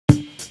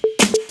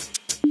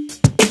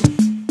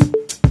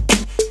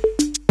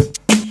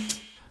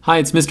Hi,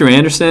 it's Mr.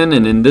 Andersen,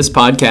 and in this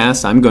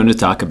podcast I'm going to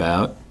talk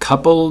about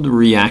coupled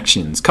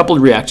reactions.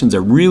 Coupled reactions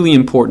are really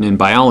important in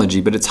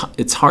biology, but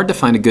it's hard to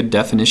find a good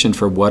definition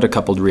for what a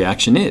coupled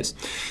reaction is.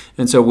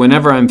 And so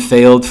whenever I'm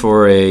failed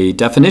for a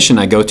definition,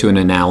 I go to an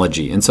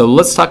analogy. And so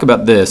let's talk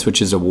about this,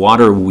 which is a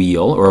water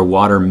wheel or a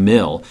water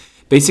mill.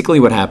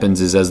 Basically what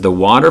happens is as the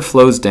water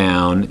flows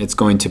down, it's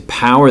going to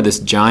power this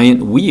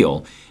giant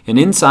wheel. And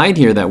inside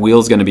here, that wheel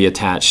is going to be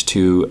attached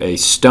to a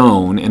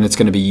stone, and it's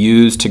going to be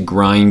used to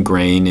grind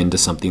grain into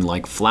something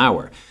like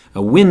flour.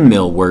 A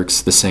windmill works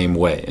the same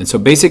way. And so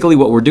basically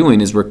what we're doing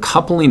is we're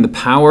coupling the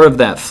power of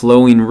that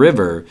flowing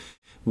river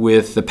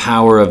with the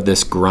power of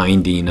this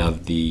grinding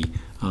of the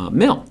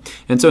mill.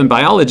 And so in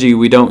biology,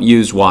 we don't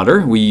use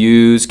water, we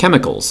use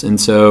chemicals. And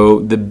so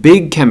the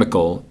big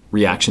chemical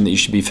reaction that you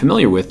should be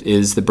familiar with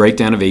is the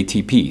breakdown of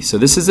ATP. So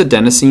this is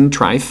adenosine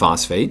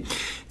triphosphate.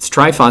 It's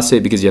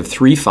triphosphate because you have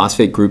 3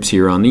 phosphate groups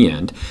here on the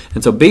end.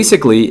 And so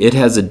basically it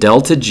has a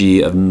delta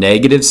G of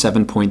negative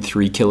 7.3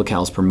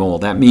 kilocalories per mole.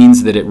 That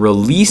means that it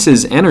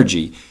releases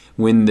energy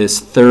when this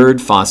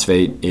third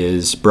phosphate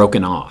is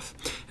broken off.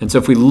 And so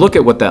if we look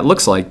at what that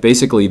looks like,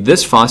 basically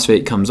this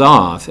phosphate comes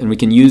off and we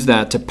can use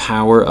that to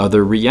power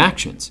other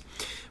reactions.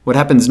 What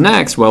happens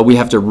next? Well, we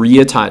have to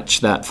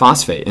reattach that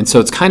phosphate. And so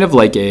it's kind of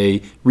like a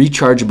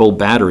rechargeable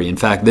battery. In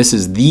fact, this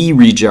is the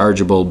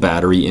rechargeable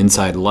battery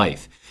inside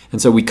life.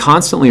 And so we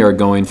constantly are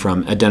going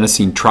from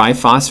adenosine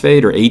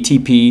triphosphate or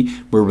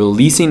ATP, we're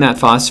releasing that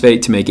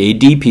phosphate to make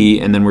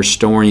ADP, and then we're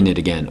storing it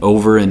again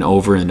over and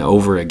over and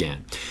over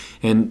again.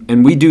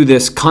 And we do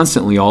this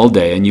constantly all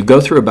day, and you go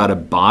through about a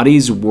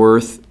body's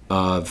worth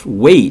of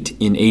weight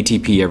in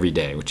ATP every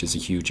day, which is a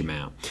huge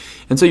amount.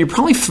 And so you're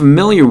probably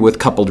familiar with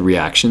coupled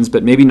reactions,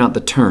 but maybe not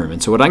the term.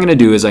 And so what I'm going to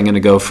do is I'm going to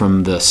go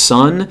from the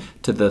sun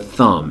to the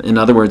thumb. In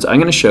other words, I'm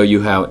going to show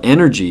you how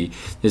energy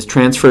is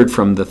transferred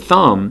from the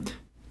thumb,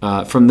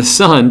 from the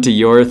sun to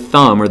your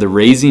thumb, or the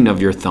raising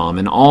of your thumb,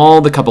 and all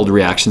the coupled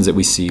reactions that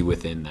we see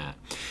within that.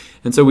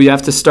 And so we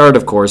have to start,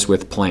 of course,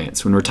 with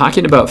plants. When we're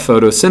talking about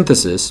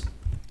photosynthesis,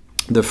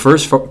 the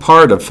first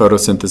part of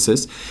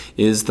photosynthesis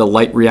is the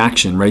light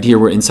reaction. Right here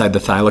we're inside the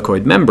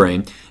thylakoid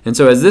membrane. And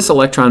so as this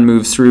electron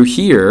moves through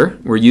here,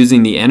 we're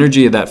using the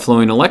energy of that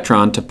flowing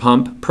electron to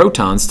pump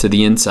protons to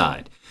the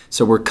inside.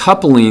 So we're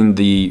coupling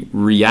the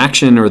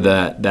reaction or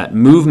that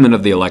movement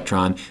of the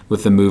electron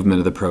with the movement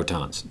of the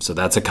protons. So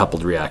that's a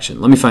coupled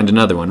reaction. Let me find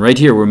another one. Right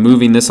here we're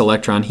moving this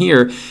electron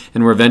here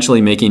and we're eventually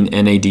making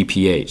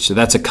NADPH. So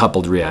that's a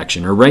coupled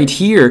reaction. Or right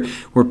here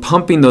we're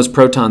pumping those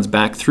protons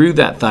back through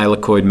that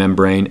thylakoid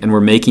membrane and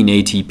we're making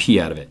ATP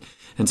out of it.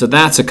 And so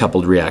that's a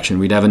coupled reaction.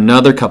 We'd have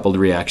another coupled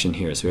reaction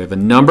here. So we have a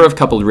number of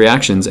coupled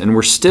reactions and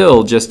we're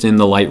still just in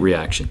the light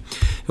reaction.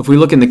 If we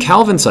look in the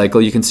Calvin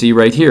cycle, you can see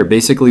right here,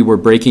 basically we're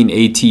breaking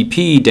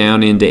ATP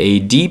down into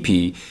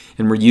ADP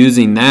and we're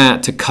using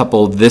that to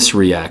couple this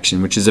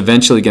reaction, which is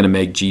eventually going to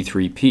make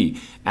G3P,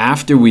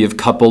 after we have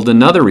coupled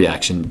another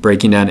reaction,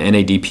 breaking down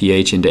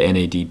NADPH into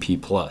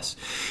NADP+.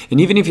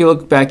 And even if you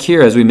look back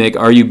here, as we make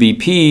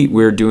RUBP,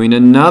 we're doing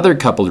another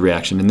coupled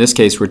reaction. In this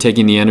case, we're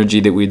taking the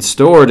energy that we'd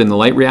stored in the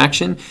light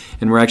reaction,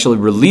 and we're actually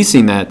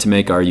releasing that to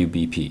make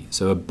RUBP.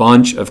 So a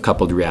bunch of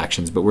coupled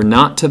reactions, but we're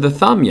not to the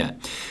thumb yet.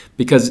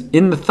 Because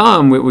in the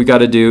thumb, what we got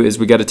to do is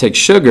we got to take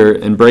sugar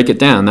and break it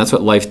down. That's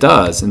what life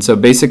does. And so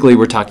basically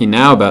we're talking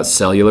now about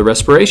cellular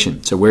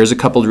respiration. So where's a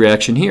coupled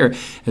reaction here?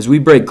 As we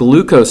break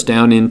glucose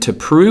down into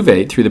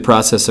pyruvate through the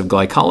process of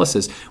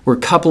glycolysis, we're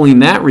coupling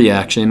that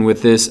reaction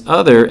with this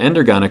other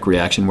endergonic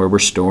reaction where we're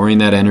storing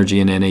that energy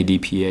in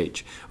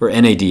NADPH, or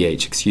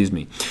NADH, excuse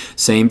me.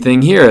 Same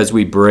thing here. As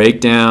we break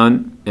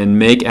down and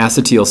make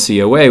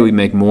acetyl-CoA, we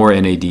make more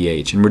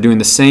NADH. And we're doing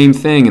the same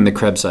thing in the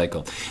Krebs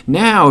cycle.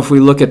 Now, if we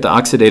look at the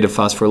oxidative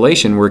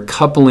phosphorylation, we're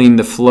coupling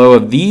the flow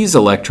of these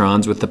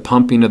electrons with the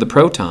pumping of the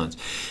protons.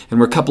 And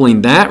we're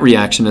coupling that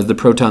reaction as the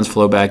protons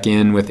flow back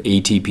in with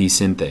ATP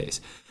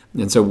synthase.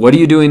 And so what are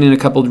you doing in a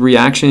coupled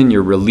reaction?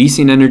 You're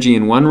releasing energy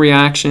in one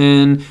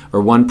reaction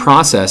or one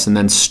process and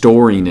then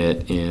storing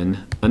it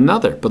in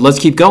another. But let's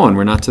keep going.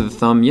 We're not to the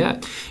thumb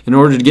yet. In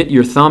order to get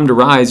your thumb to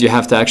rise, you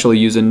have to actually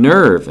use a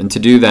nerve. And to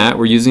do that,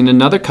 we're using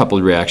another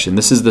coupled reaction.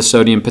 This is the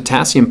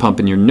sodium-potassium pump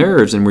in your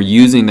nerves, and we're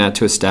using that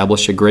to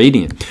establish a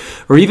gradient.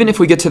 Or even if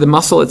we get to the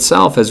muscle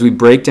itself, as we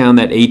break down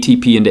that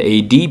ATP into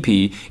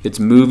ADP, it's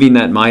moving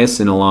that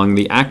myosin along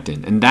the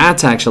actin. And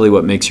that's actually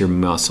what makes your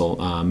muscle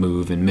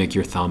move and make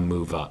your thumb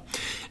move up.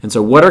 And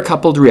so what are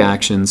coupled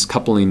reactions?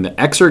 Coupling the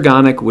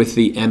exergonic with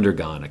the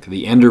endergonic,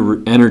 the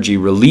energy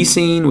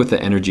releasing with the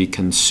energy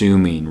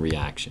consuming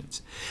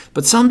reactions.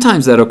 But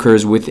sometimes that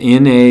occurs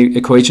within an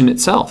equation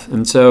itself.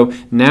 And so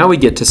now we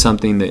get to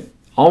something that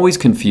always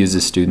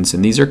confuses students,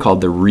 and these are called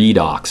the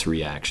redox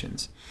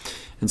reactions.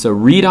 And so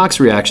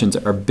redox reactions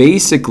are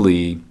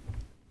basically,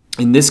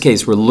 in this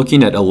case, we're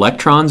looking at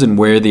electrons and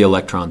where the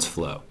electrons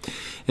flow.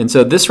 And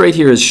so this right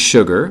here is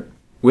sugar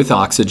with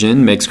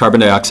oxygen, makes carbon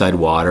dioxide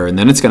water, and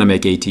then it's going to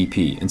make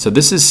ATP. And so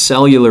this is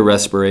cellular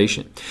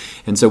respiration.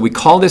 And so we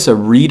call this a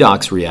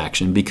redox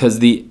reaction because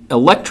the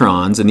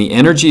electrons and the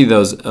energy of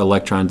those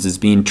electrons is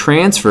being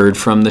transferred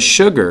from the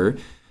sugar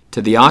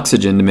to the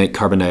oxygen to make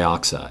carbon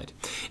dioxide.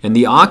 And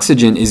the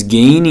oxygen is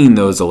gaining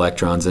those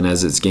electrons, and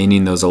as it's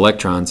gaining those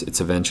electrons, it's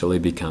eventually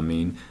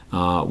becoming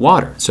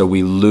water. So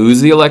we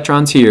lose the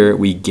electrons here,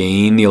 we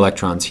gain the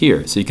electrons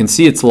here. So you can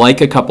see it's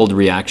like a coupled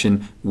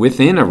reaction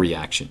within a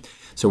reaction.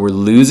 So we're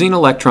losing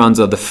electrons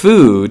of the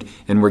food,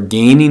 and we're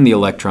gaining the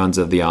electrons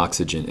of the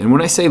oxygen. And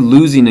when I say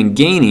losing and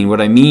gaining,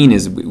 what I mean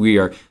is we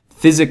are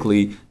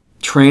physically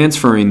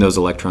transferring those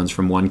electrons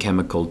from one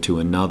chemical to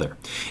another.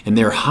 And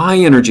they're high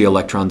energy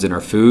electrons in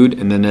our food,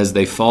 and then as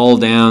they fall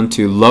down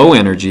to low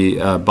energy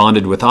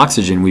bonded with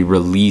oxygen, we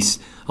release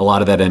a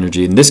lot of that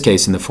energy, in this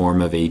case in the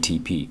form of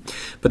ATP.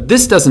 But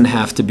this doesn't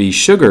have to be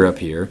sugar up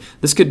here.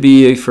 This could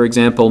be, for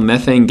example,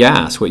 methane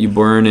gas, what you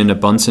burn in a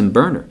Bunsen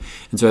burner.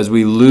 And so as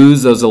we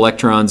lose those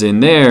electrons in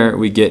there,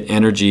 we get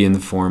energy in the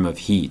form of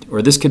heat.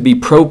 Or this could be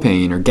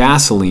propane or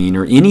gasoline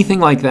or anything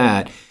like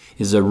that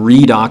is a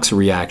redox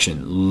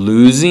reaction,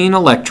 losing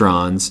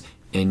electrons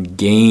and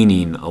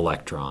gaining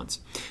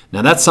electrons.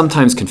 Now that's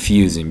sometimes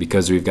confusing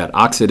because we've got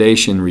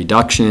oxidation,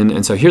 reduction,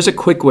 and so here's a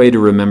quick way to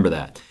remember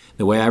that.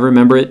 The way I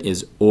remember it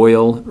is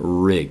oil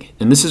rig.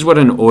 And this is what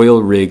an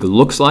oil rig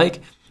looks like.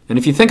 And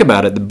if you think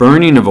about it, the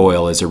burning of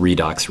oil is a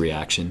redox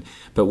reaction.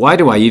 But why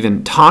do I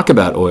even talk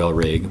about oil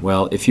rig?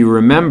 Well, if you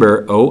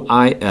remember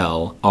OIL-RIG,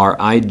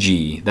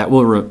 that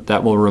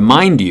will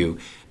remind you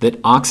that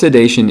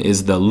oxidation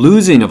is the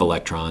losing of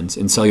electrons.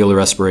 In cellular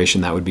respiration,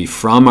 that would be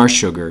from our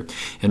sugar,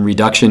 and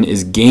reduction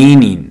is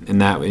gaining,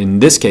 and that in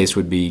this case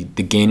would be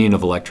the gaining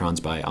of electrons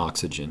by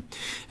oxygen.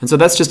 And so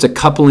that's just a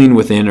coupling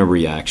within a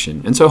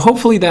reaction. And so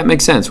hopefully that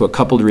makes sense what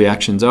coupled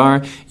reactions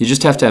are. You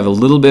just have to have a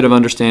little bit of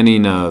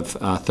understanding of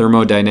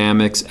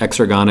thermodynamics,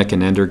 exergonic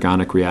and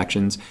endergonic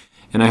reactions,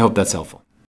 and I hope that's helpful.